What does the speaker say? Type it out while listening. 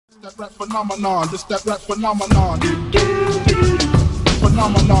That rap phenomenon, this that rap phenomenon.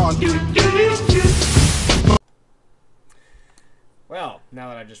 Phenomenon. Well, now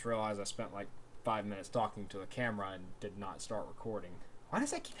that I just realized I spent like 5 minutes talking to the camera and did not start recording. Why does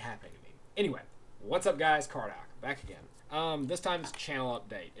that keep happening to me? Anyway, what's up guys? Cardoc, back again. This time it's channel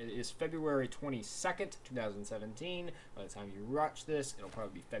update. It is February 22nd, 2017. By the time you watch this, it'll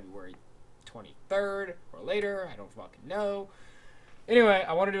probably be February 23rd or later. I don't fucking know. Anyway,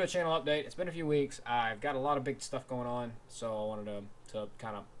 I want to do a channel update. It's been a few weeks. I've got a lot of big stuff going on, so I wanted to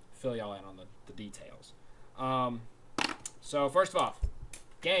kind of fill y'all in on the details. So first off,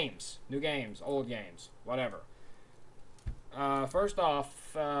 games. New games, old games, whatever. First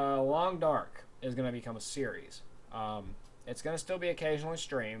off, Long Dark is going to become a series. It's going to still be occasionally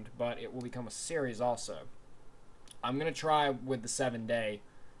streamed, but it will become a series also. I'm going to try with the 7-day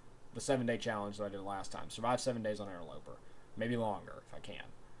challenge that I did last time. Survive 7 days on Interloper. Maybe longer if I can.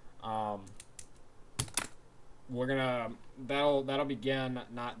 We're gonna that'll begin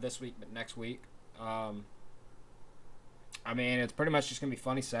not this week but next week. I mean, it's pretty much just gonna be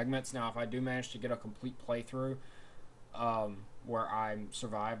funny segments. Now, if I do manage to get a complete playthrough where I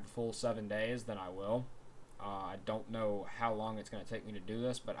survive the full 7 days, then I will. I don't know how long it's going to take me to do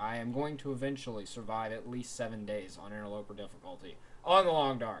this, but I am going to eventually survive at least 7 days on Interloper difficulty on the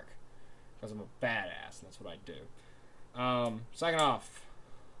Long Dark, because I'm a badass and that's what I do. Second off,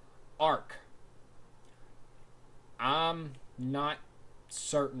 Ark. I'm not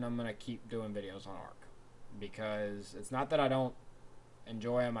certain I'm going to keep doing videos on Ark, because it's not that I don't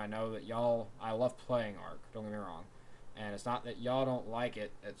enjoy them. I know that I love playing Ark, don't get me wrong, and it's not that y'all don't like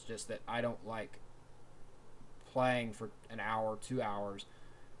it, it's just that I don't like playing for an hour, 2 hours,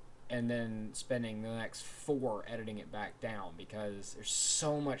 and then spending the next 4 editing it back down, because there's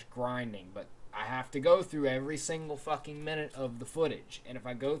so much grinding, but I have to go through every single fucking minute of the footage. And if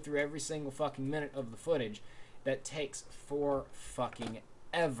I go through every single fucking minute of the footage, that takes for fucking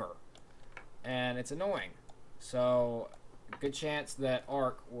ever. And it's annoying. So, good chance that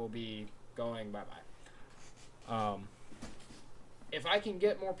Ark will be going bye-bye. If I can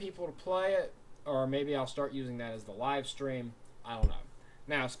get more people to play it, or maybe I'll start using that as the live stream, I don't know.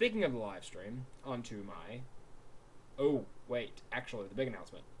 Now, speaking of the live stream, onto my... Oh, wait, actually, the big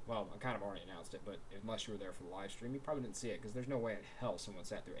announcement. Well, I kind of already announced it, but unless you were there for the live stream, you probably didn't see it, because there's no way in hell someone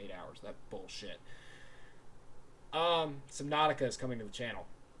sat through 8 hours. That bullshit. Subnautica is coming to the channel.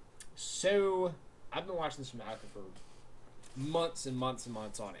 So, I've been watching Subnautica for months and months and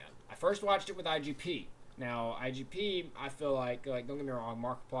months on end. I first watched it with IGP. Now, IGP, I feel like, don't get me wrong,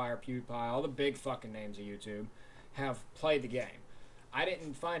 Markiplier, PewDiePie, all the big fucking names of YouTube have played the game. I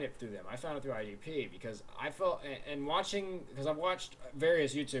didn't find it through them. I found it through IGP, because I felt, and watching, because I've watched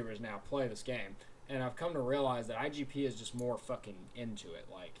various YouTubers now play this game, and I've come to realize that IGP is just more fucking into it.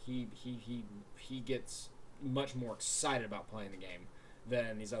 Like, he gets much more excited about playing the game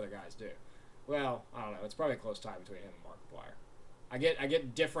than these other guys do. Well, I don't know. It's probably a close tie between him and Markiplier. I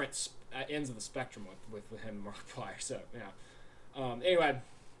get different ends of the spectrum with him and Markiplier. So yeah. Anyway,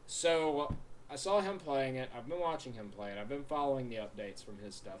 so I saw him playing it. I've been watching him play it. I've been following the updates from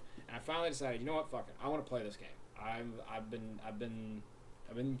his stuff, and I finally decided, you know what, fuck it, I want to play this game. I've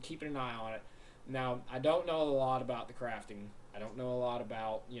been keeping an eye on it. Now, I don't know a lot about the crafting. I don't know a lot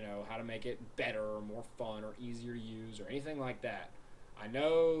about, you know, how to make it better or more fun or easier to use or anything like that. I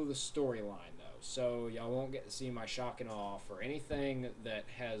know the storyline though, so y'all won't get to see my shock and awe for anything that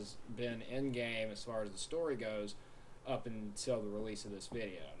has been in game as far as the story goes up until the release of this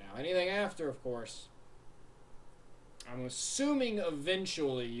video. Now, anything after, of course, I'm assuming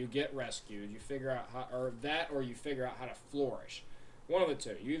eventually you get rescued. You figure out how, or you figure out how to flourish. One of the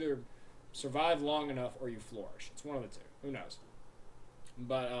two. You either survive long enough or you flourish. It's one of the two. Who knows?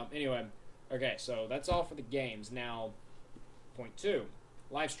 But anyway, okay. So that's all for the games. Now, point 2,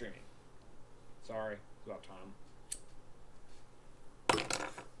 live streaming. Sorry, it's about time.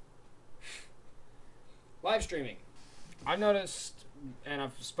 Live streaming. I noticed, and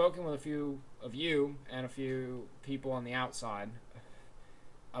I've spoken with a few of you and a few people on the outside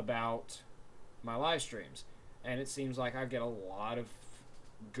about my live streams, and it seems like I get a lot of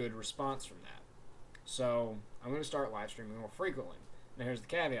good response from that. So I'm going to start live streaming more frequently. Now here's the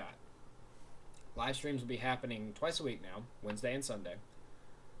caveat. Live streams will be happening twice a week now, Wednesday and Sunday.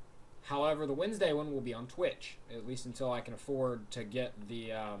 However, the Wednesday one will be on Twitch, at least until I can afford to get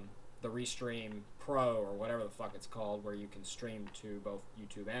the Restream Pro, or whatever the fuck it's called, where you can stream to both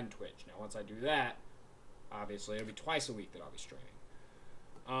YouTube and Twitch. Now, once I do that, obviously, it'll be twice a week that I'll be streaming.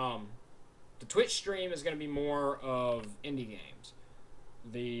 The Twitch stream is going to be more of indie games.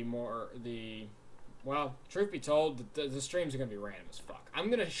 The Well, truth be told, the streams are going to be random as fuck. I'm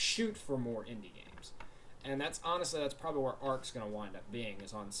going to shoot for more indie games. And that's probably where Ark's going to wind up being,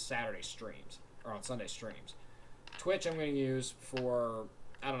 is on Saturday streams, or on Sunday streams. Twitch I'm going to use for,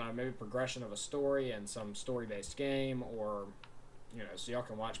 I don't know, maybe progression of a story and some story-based game, or, you know, so y'all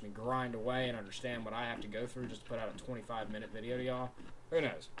can watch me grind away and understand what I have to go through just to put out a 25-minute video to y'all. Who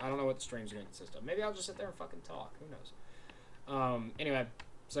knows? I don't know what the stream's going to consist of. Maybe I'll just sit there and fucking talk. Who knows? Anyway,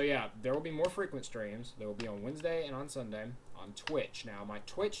 so yeah, there will be more frequent streams. There will be on Wednesday and on Sunday on Twitch. Now, my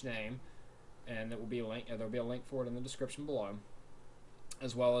Twitch name, and there will be a link for it in the description below,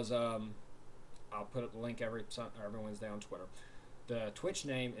 as well as I'll put up the link every Wednesday on Twitter. The Twitch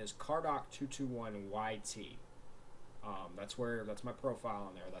name is Cardoc221YT. That's my profile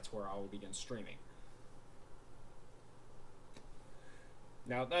on there. That's where I will begin streaming.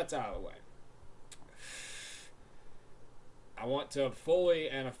 Now that's out of the way. I want to fully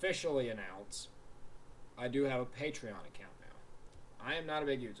and officially announce I do have a Patreon account now. I am not a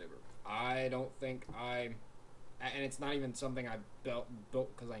big YouTuber. I don't think and it's not even something I built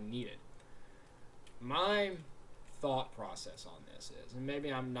because I need it. My thought process on this is, and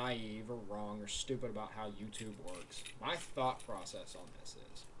maybe I'm naive or wrong or stupid about how YouTube works, my thought process on this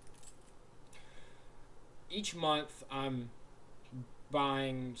is, each month I'm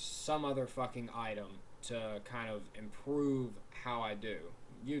buying some other fucking item to kind of improve how I do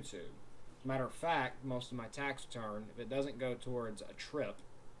YouTube. Matter of fact, most of my tax return, if it doesn't go towards a trip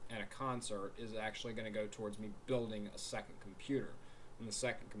and a concert, is actually going to go towards me building a second computer. And the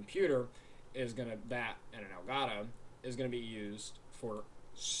second computer is going to, that and an Elgato, is going to be used for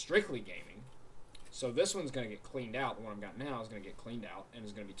strictly gaming. So this one's going to get cleaned out. The one I've got now is going to get cleaned out and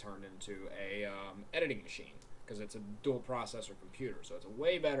is going to be turned into a editing machine, because it's a dual processor computer. So it's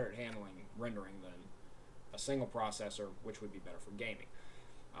way better at handling rendering than a single processor, which would be better for gaming.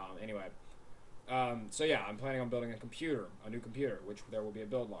 Anyway, so yeah, I'm planning on building a new computer, which there will be a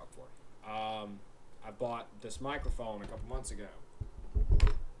build log for. I bought this microphone a couple months ago.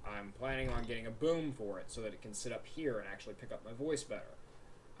 I'm planning on getting a boom for it so that it can sit up here and actually pick up my voice better.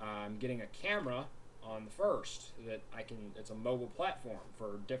 I'm getting a camera on the first that it's a mobile platform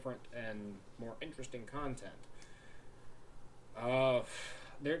for different and more interesting content.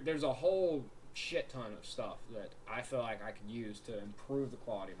 There's a whole shit ton of stuff that I feel like I could use to improve the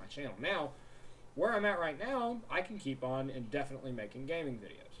quality of my channel. Now, where I'm at right now, I can keep on indefinitely making gaming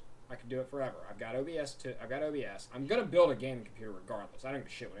videos. I can do it forever. I've got OBS. I'm gonna build a gaming computer regardless. I don't give a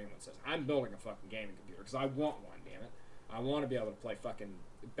shit what anyone says. I'm building a fucking gaming computer because I want one. Damn it, I want to be able to play fucking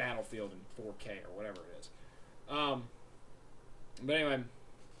Battlefield in 4K or whatever it is. But anyway,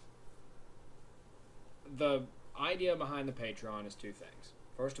 the idea behind the Patreon is two things.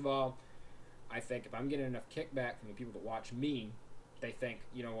 First of all, I think if I'm getting enough kickback from the people that watch me, they think,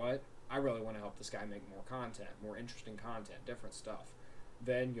 you know what, I really want to help this guy make more content, more interesting content, different stuff.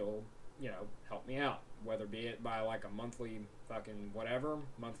 Then you'll, help me out, whether be it by like a monthly fucking whatever,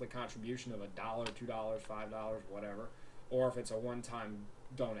 monthly contribution of $1, $2, $5, whatever, or if it's a one-time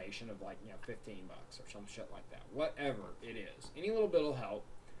donation of like, $15 or some shit like that. Whatever it is. Any little bit will help.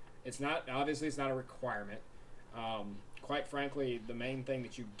 Obviously it's not a requirement. Quite frankly, the main thing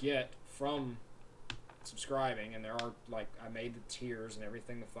that you get from subscribing, and there are, like, I made the tiers and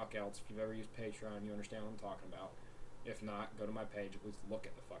everything the fuck else. If you've ever used Patreon, you understand what I'm talking about. If not, go to my page, at least look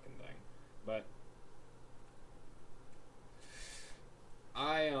at the fucking thing. But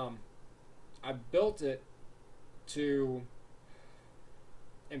I built it to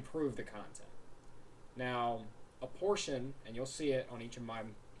improve the content. Now, a portion, and you'll see it on each of my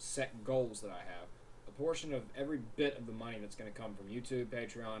set goals that I have, a portion of every bit of the money that's going to come from YouTube,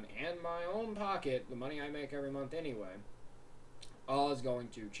 Patreon, and my own pocket, the money I make every month anyway, all is going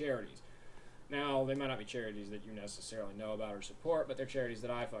to charities. Now, they might not be charities that you necessarily know about or support, but they're charities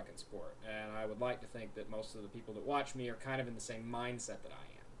that I fucking support. And I would like to think that most of the people that watch me are kind of in the same mindset that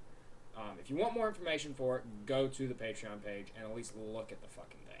I am. If you want more information for it, go to the Patreon page and at least look at the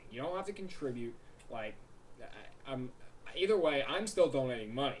fucking thing. You don't have to contribute. Like, either way, I'm still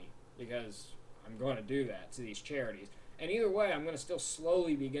donating money because I'm going to do that to these charities. And either way, I'm going to still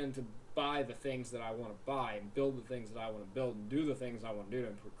slowly begin to buy the things that I want to buy and build the things that I want to build and do the things I want to do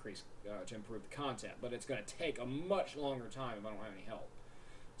to improve the content. But it's going to take a much longer time if I don't have any help.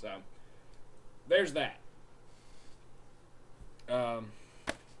 So, there's that.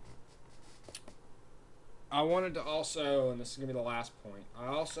 I wanted to also, and this is going to be the last point, I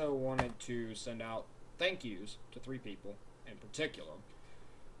also wanted to send out thank yous to 3 people in particular.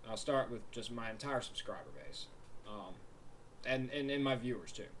 I'll start with just my entire subscriber base. And my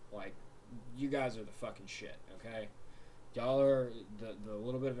viewers too. Like, you guys are the fucking shit, okay? Y'all are the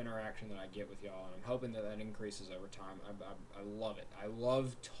little bit of interaction that I get with y'all, and I'm hoping that that increases over time. I love it. I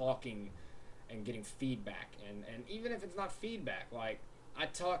love talking and getting feedback, and even if it's not feedback, like I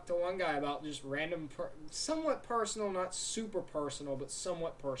talked to one guy about just random, somewhat personal, not super personal, but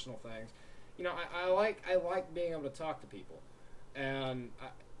somewhat personal things. You know, I like being able to talk to people, and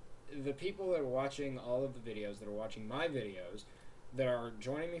the people that are watching all of the videos, that are watching my videos, that are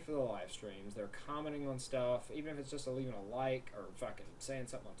joining me for the live streams, they're commenting on stuff, even if it's just leaving a like or fucking saying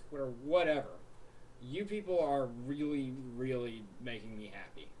something on Twitter, whatever. You people are really, really making me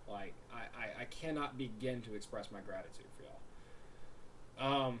happy. Like, I cannot begin to express my gratitude for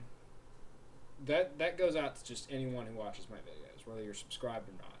y'all. That goes out to just anyone who watches my videos, whether you're subscribed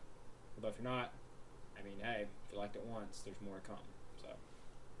or not. Although if you're not, I mean, hey, if you liked it once, there's more to come. So,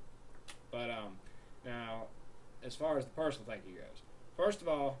 but now, as far as the personal thank you goes, first of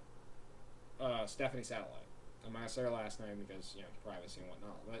all, Stephanie Satellite. I'm not gonna say her last name because, you know, privacy and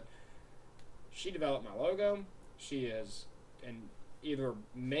whatnot, but she developed my logo. She has and either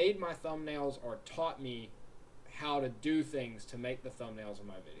made my thumbnails or taught me how to do things to make the thumbnails of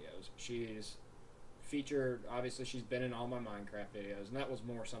my videos. She's featured, obviously she's been in all my Minecraft videos, and that was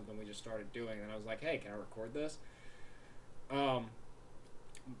more something we just started doing, and I was like, hey, can I record this?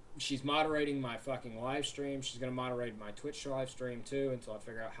 She's moderating my fucking live stream. She's going to moderate my Twitch live stream too until I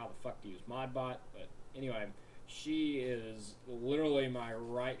figure out how the fuck to use Modbot. But anyway, she is literally my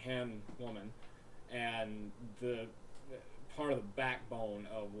right-hand woman and the part of the backbone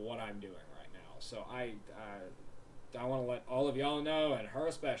of what I'm doing right now. So I want to let all of y'all know, and her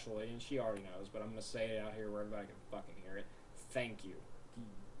especially, and she already knows, but I'm going to say it out here where everybody can fucking hear it. Thank you.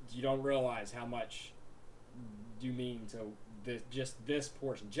 You don't realize how much you mean to just this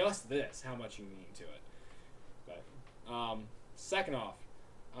portion, just this, how much you mean to it. But second off,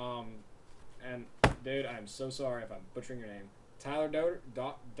 and dude, I'm so sorry if I'm butchering your name. Tyler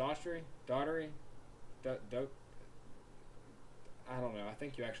Daughtry, I don't know. I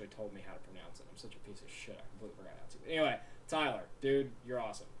think you actually told me how to pronounce it. I'm such a piece of shit. I completely forgot how to. But anyway, Tyler, dude, you're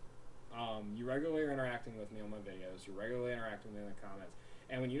awesome. You regularly are interacting with me on my videos. You regularly interacting with me in the comments.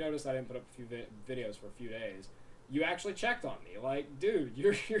 And when you noticed I didn't put up a few videos for a few days, you actually checked on me. Like, dude,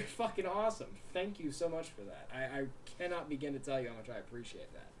 you're fucking awesome. Thank you so much for that. I cannot begin to tell you how much I appreciate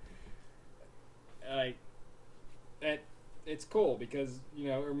that. Like, it's cool because, you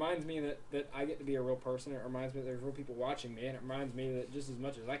know, it reminds me that I get to be a real person. It reminds me that there's real people watching me, and it reminds me that just as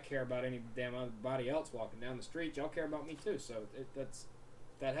much as I care about any damn body else walking down the street, y'all care about me too. So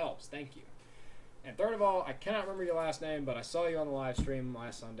that helps. Thank you. And third of all, I cannot remember your last name, but I saw you on the live stream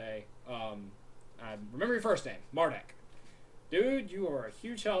last Sunday. I remember your first name, Mardek. Dude, you are a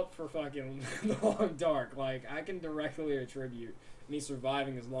huge help for fucking The Long Dark. Like, I can directly attribute me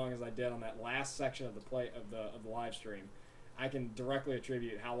surviving as long as I did on that last section of the live stream. I can directly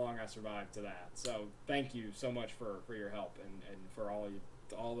attribute how long I survived to that. So thank you so much for your help and for all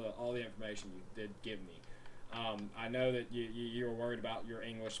the information you did give me. I know that you were worried about your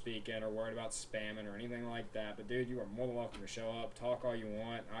English speaking or worried about spamming or anything like that, but dude, you are more than welcome to show up, talk all you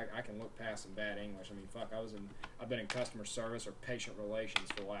want. I can look past some bad English. I mean, fuck, I've been in customer service or patient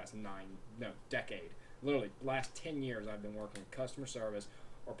relations for the last decade. Literally, last 10 years I've been working in customer service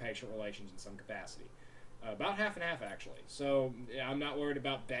or patient relations in some capacity. About half and half, actually. So yeah, I'm not worried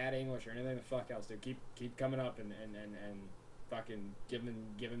about bad English or anything the fuck else, dude. Keep coming up and fucking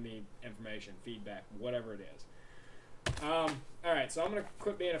giving me information, feedback, whatever it is. Alright, so I'm gonna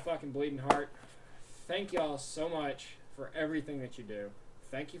quit being a fucking bleeding heart. Thank y'all so much for everything that you do.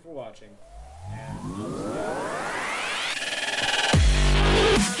 Thank you for watching, and